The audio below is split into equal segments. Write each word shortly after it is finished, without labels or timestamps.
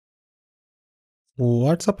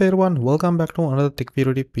What's up everyone, welcome back to another tech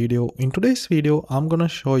video. In today's video I'm gonna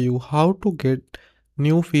show you how to get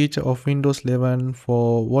new feature of Windows 11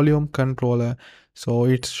 for volume controller. So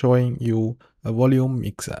it's showing you a volume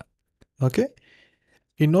mixer. Okay,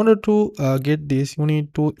 in order to get this, you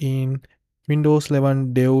need to in Windows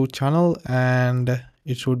 11 dev channel, and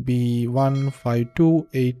it should be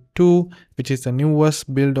 15282, which is the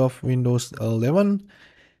newest build of Windows 11,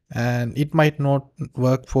 and it might not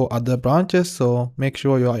work for other branches, so make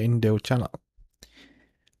sure you are in dev channel.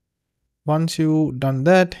 Once you done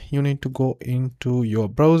that, you need to go into your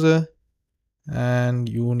browser and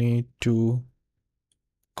you need to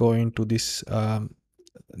go into this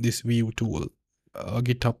view tool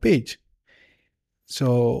GitHub page.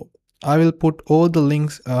 So I will put all the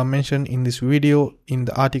links mentioned in this video in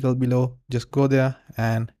the article below. Just go there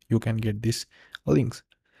and you can get these links.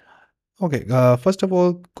 Okay, first of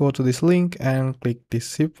all, go to this link and click this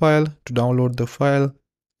zip file to download the file.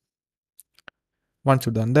 Once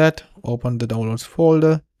you've done that, open the downloads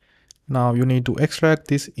folder. Now you need to extract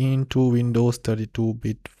this into Windows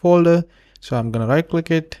 32-bit folder. So I'm gonna right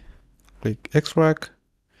click it, click extract.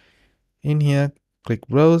 In here, click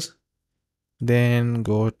browse. Then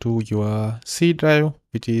go to your C drive,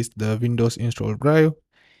 which is the Windows install drive.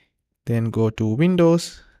 Then go to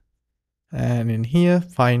Windows. And in here,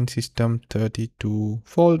 find system 32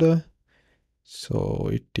 folder. So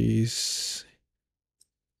it is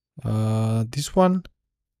this one.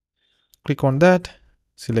 Click on that,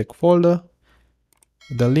 select folder.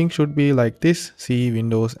 The link should be like this: C,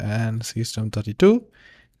 Windows, and system 32.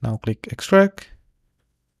 Now click extract.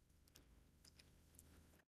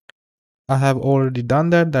 I have already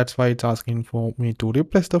done that. That's why it's asking for me to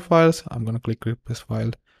replace the files. I'm going to click replace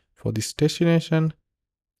file for this destination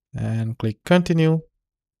and click continue.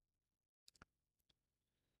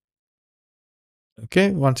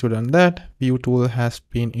 Okay, once you've done that, view tool has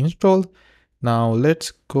been installed. Now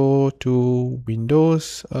let's go to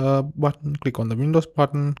Windows button. Click on the Windows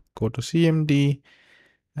button, go to CMD,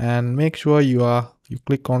 and make sure you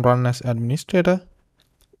click on run as administrator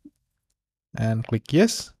and click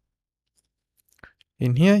yes.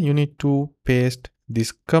 In here you need to paste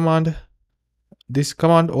this command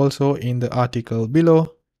also in the article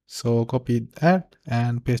below. So copy that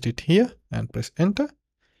and paste it here and press enter.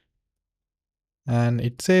 And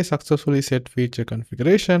it says successfully set feature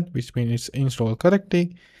configuration, which means it's installed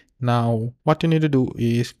correctly. Now what you need to do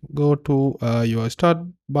is go to your start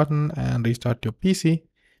button and restart your PC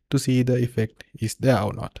to see the effect is there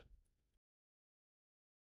or not.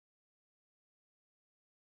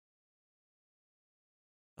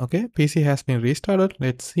 Okay, PC has been restarted.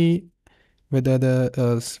 Let's see whether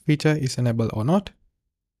the feature is enabled or not.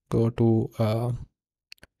 Go to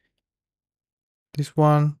this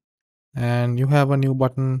one and you have a new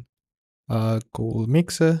button called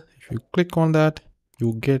mixer. If you click on that,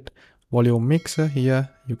 you get volume mixer. Here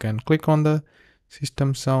you can click on the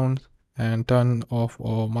system sound and turn off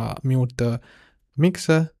or mute the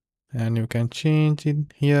mixer, and you can change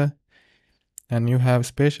it here. And you have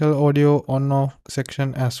spatial audio on off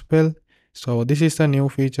section as well. So this is a new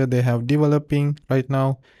feature they have developing right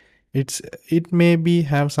now. It maybe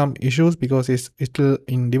have some issues because it's still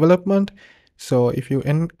in development. So if you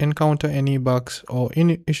encounter any bugs or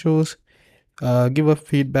any issues, give a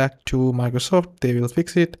feedback to Microsoft, they will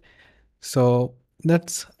fix it. So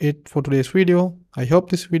that's it for today's video. I hope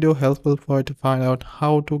this video helpful for you to find out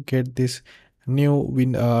how to get this new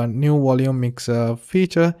volume mixer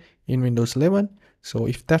feature in Windows 11. So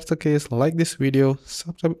if that's the case, like this video,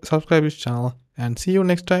 subscribe this channel, and see you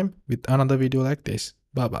next time with another video like this.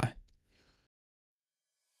 Bye bye.